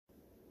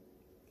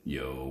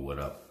Yo, what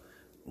up?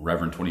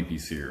 Reverend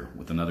 20-piece here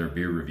with another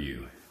beer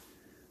review.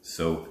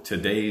 So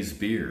today's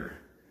beer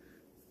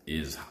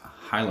is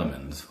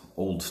Heileman's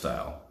Old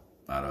Style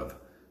out of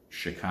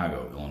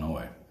Chicago,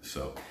 Illinois.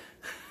 So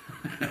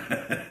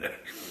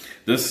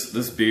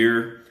this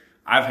beer,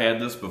 I've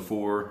had this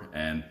before,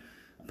 and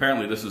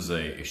apparently this is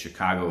a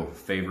Chicago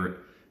favorite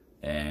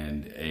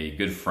and a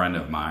good friend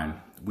of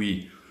mine.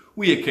 We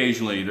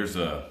occasionally, there's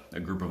a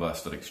group of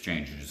us that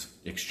exchanges,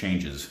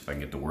 if I can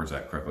get the words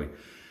out correctly,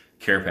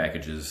 care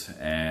packages,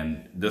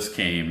 and this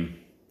came,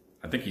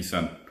 I think he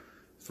sent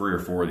 3 or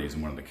 4 of these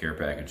in one of the care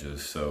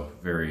packages, so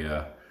very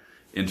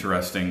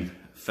interesting,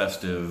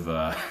 festive,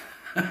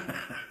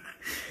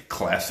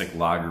 classic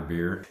lager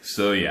beer.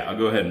 So yeah, I'll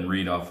go ahead and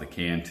read off the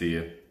can to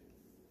you.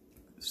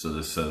 So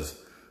this says,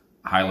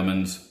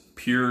 Heileman's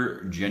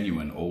Pure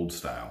Genuine Old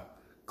Style,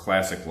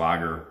 Classic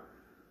Lager,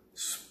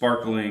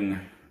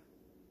 Sparkling,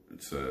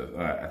 it's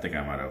I think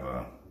I might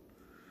have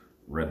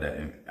read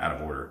that out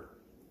of order.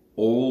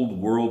 Old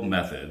World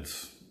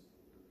Methods,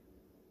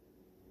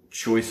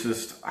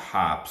 Choicest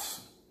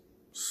Hops,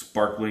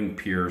 Sparkling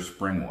Pure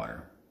Spring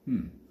Water.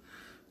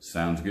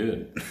 Sounds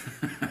good.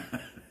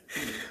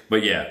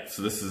 But yeah,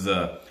 so this is,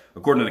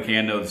 according to the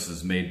can note, this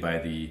is made by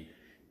the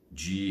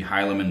G.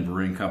 Heileman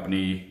Brewing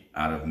Company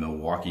out of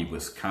Milwaukee,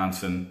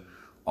 Wisconsin.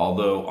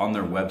 Although on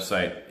their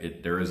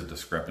website, there is a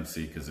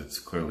discrepancy because it's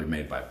clearly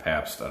made by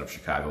Pabst out of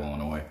Chicago,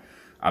 Illinois.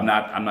 I'm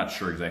not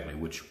sure exactly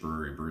which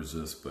brewery brews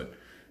this, but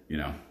you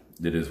know,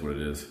 it is what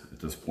it is at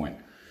this point.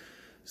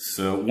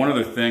 So one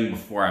other thing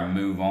before I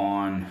move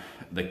on,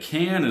 the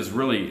can is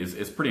really,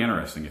 it's pretty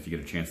interesting if you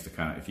get a chance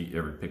to if you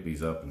ever pick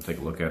these up and take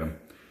a look at them.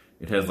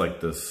 It has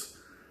like this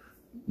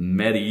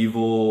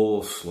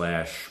medieval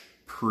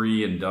 /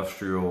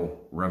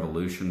 pre-industrial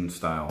revolution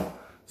style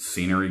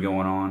scenery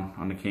going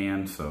on the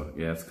can. So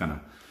yeah, that's kind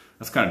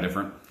of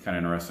different, kind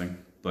of interesting.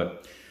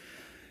 But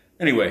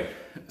anyway,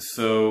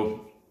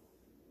 so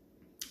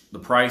the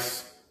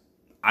price,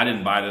 I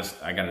didn't buy this,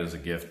 I got it as a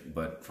gift,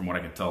 but from what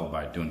I could tell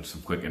by doing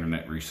some quick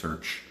internet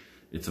research,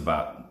 it's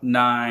about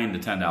 $9 to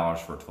 $10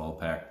 for a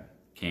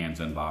 12-pack,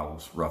 cans and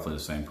bottles, roughly the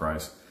same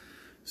price.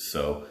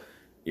 So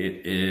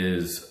it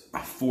is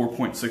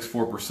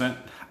 4.64%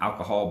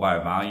 alcohol by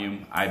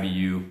volume,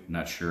 IBU,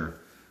 not sure.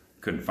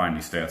 Couldn't find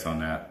any stats on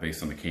that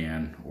based on the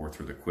can or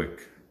through the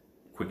quick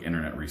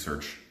internet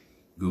research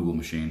Google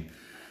machine.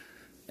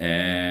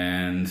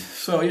 And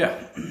so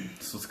yeah,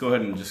 so let's go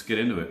ahead and just get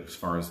into it as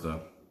far as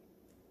the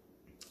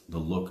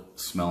look,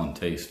 smell, and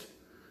taste.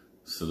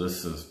 So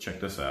this is,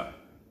 check this out.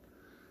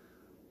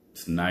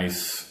 It's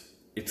nice.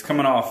 It's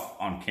coming off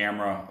on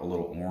camera a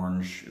little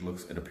orange.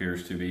 It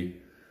appears to be,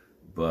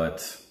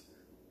 but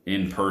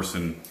in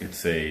person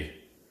it's a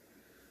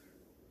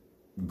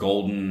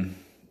golden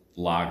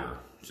lager,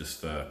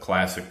 just a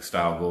classic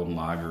style golden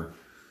lager.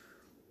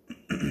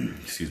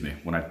 Excuse me.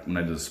 When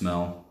I do the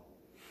smell,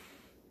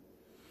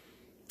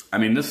 I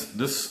mean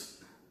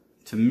this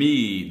to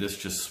me, this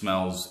just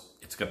smells.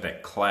 It's got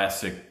that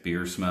classic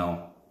beer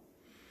smell.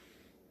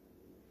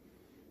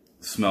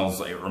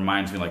 It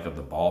reminds me like of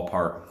the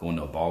ballpark, going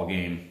to a ball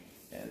game,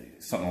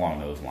 something along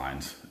those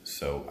lines.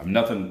 So I'm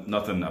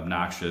nothing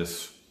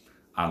obnoxious,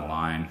 out of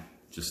line,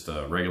 just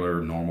a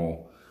regular,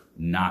 normal,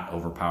 not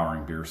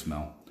overpowering beer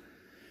smell.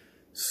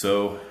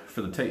 So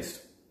for the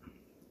taste.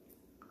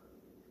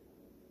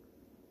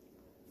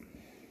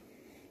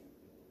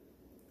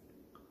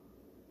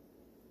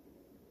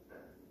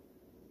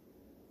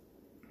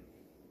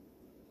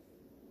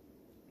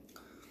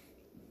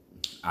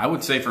 I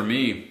would say for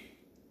me,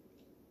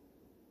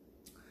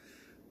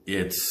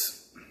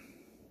 it's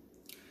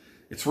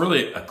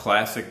really a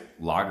classic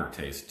lager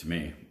taste to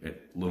me.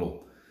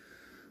 Little,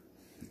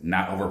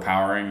 not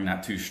overpowering,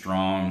 not too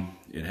strong.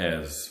 It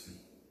has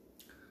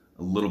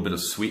a little bit of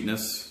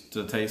sweetness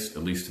to the taste,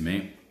 at least to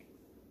me.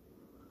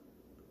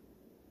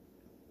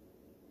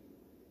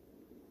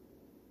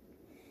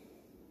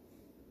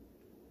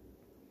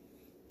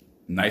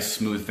 Nice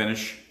smooth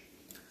finish.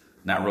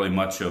 Not really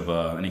much of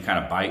any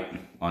kind of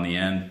bite on the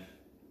end.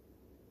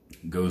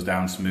 Goes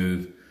down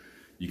smooth.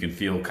 You can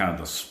feel kind of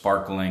the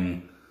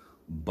sparkling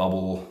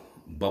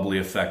bubbly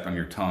effect on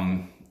your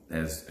tongue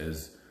as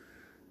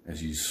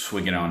you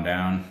swig it on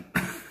down.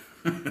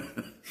 But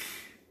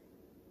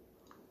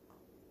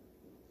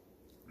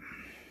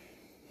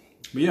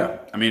yeah,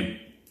 I mean,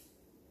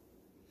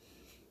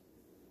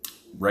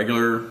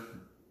 regular,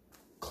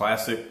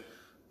 classic,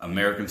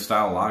 American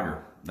style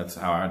lager. That's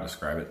how I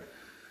describe it.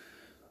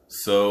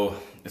 So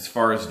as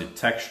far as the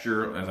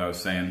texture, as I was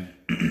saying,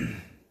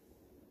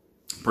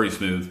 pretty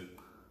smooth.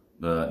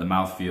 The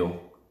mouthfeel.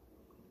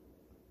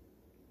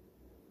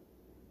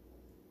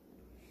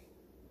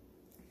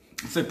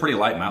 I'd say pretty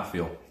light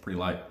mouthfeel, pretty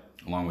light,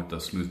 along with the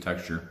smooth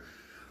texture.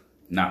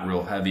 Not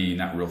real heavy,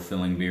 not real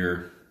filling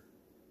beer.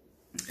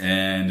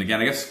 And again,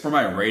 I guess for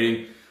my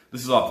rating,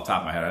 this is off the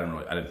top of my head.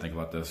 I didn't think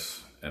about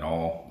this at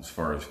all as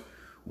far as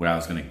what I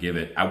was going to give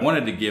it. I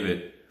wanted to give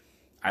it,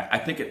 I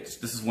think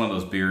this is one of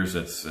those beers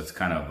that's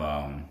kind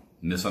of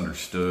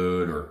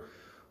misunderstood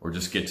or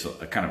just gets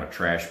a kind of a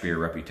trash beer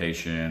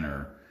reputation,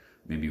 or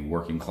maybe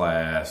working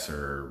class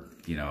or,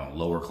 you know,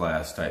 lower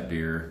class type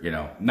beer. You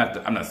know, I'm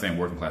not saying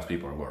working class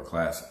people are lower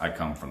class. I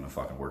come from the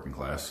fucking working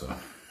class, so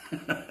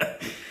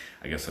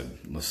I guess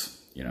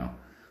let's, you know,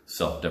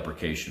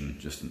 self-deprecation,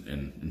 just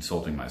in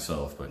insulting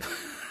myself. But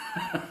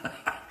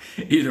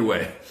either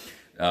way,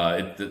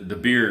 the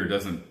beer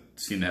doesn't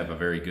seem to have a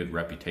very good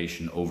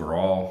reputation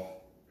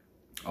overall.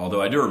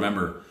 Although I do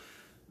remember,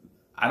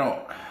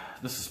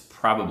 this is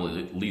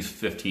probably at least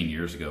 15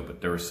 years ago, but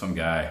there was some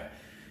guy,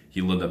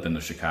 he lived up in the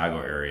Chicago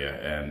area,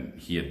 and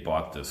he had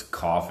bought this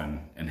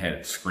coffin and had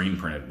it screen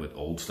printed with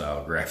old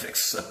style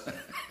graphics.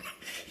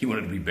 He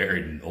wanted to be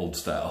buried in old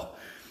style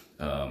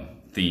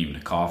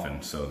themed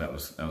coffin, so that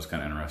was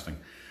kind of interesting.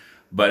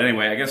 But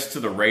anyway, I guess to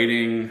the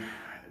rating,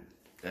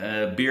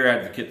 Beer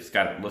Advocate's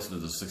got it listed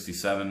as a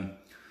 67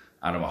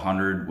 out of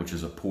 100, which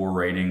is a poor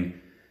rating.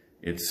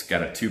 It's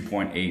got a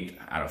 2.8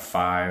 out of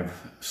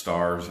 5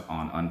 stars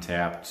on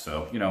Untapped,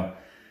 so, you know,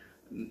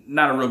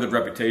 not a real good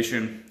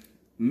reputation.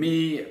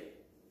 Me,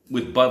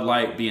 with Bud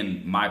Light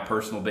being my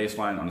personal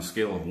baseline on a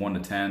scale of 1 to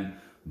 10,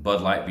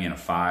 Bud Light being a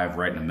 5,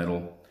 right in the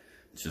middle.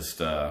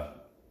 Just, I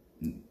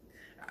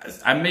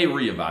may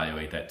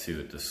reevaluate that too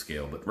at this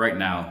scale, but right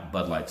now,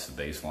 Bud Light's the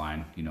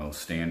baseline, you know,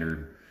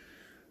 standard,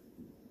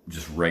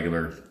 just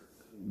regular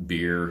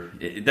beer.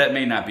 That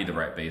may not be the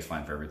right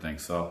baseline for everything,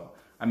 so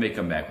I may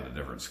come back with a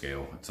different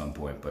scale at some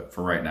point, but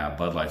for right now,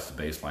 Bud Light's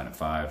the baseline at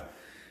 5.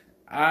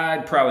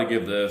 I'd probably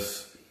give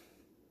this,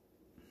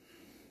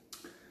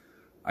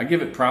 I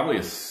give it probably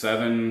a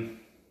 7,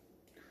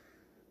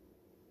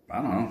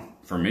 I don't know,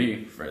 for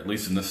me, at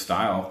least in this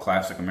style,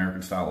 classic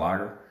American style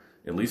lager,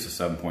 at least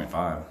a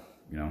 7.5,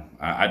 you know.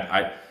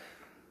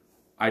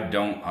 I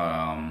don't,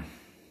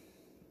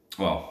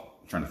 well,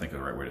 I'm trying to think of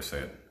the right way to say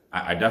it.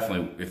 I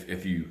definitely,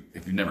 if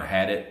you've never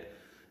had it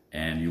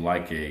and you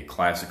like a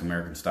classic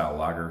American style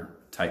lager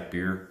type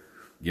beer,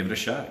 give it a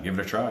shot, give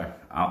it a try.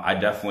 I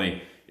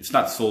definitely, it's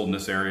not sold in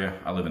this area.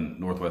 I live in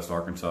Northwest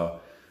Arkansas,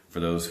 for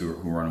those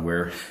who are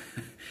unaware.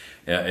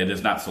 It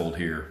is not sold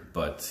here,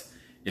 but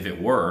if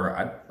it were,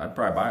 I'd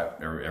probably buy it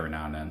every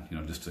now and then, you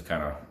know, just to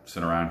kind of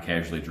sit around,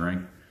 casually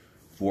drink.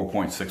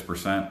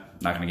 4.6%,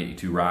 not gonna get you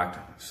too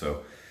rocked.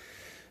 So,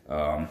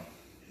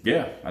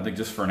 yeah, I think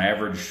just for an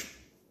average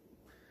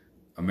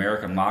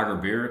American lager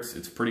beer,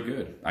 it's pretty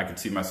good. I could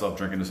see myself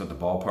drinking this at the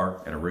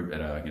ballpark, at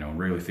a you know,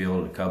 Wrigley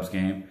Field at a Cubs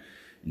game,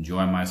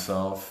 enjoying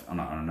myself on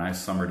a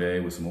nice summer day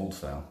with some old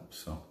style.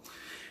 So,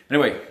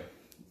 anyway,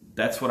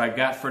 that's what I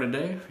got for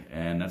today,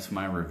 and that's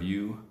my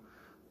review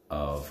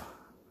of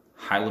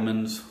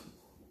Heileman's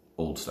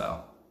Old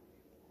Style.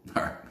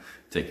 All right,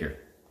 take care.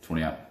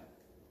 20 out.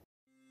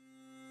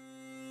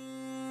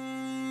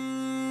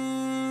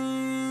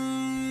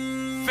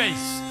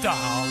 Face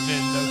down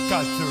in the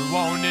gutter,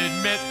 won't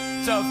admit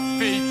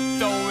defeat,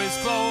 though his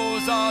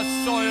clothes are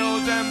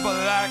soiled and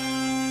black.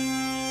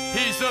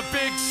 He's a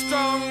big,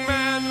 strong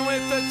man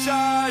with a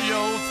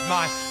child's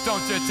mind.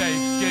 Don't you take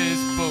his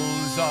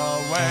booze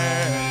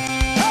away.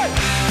 Hey!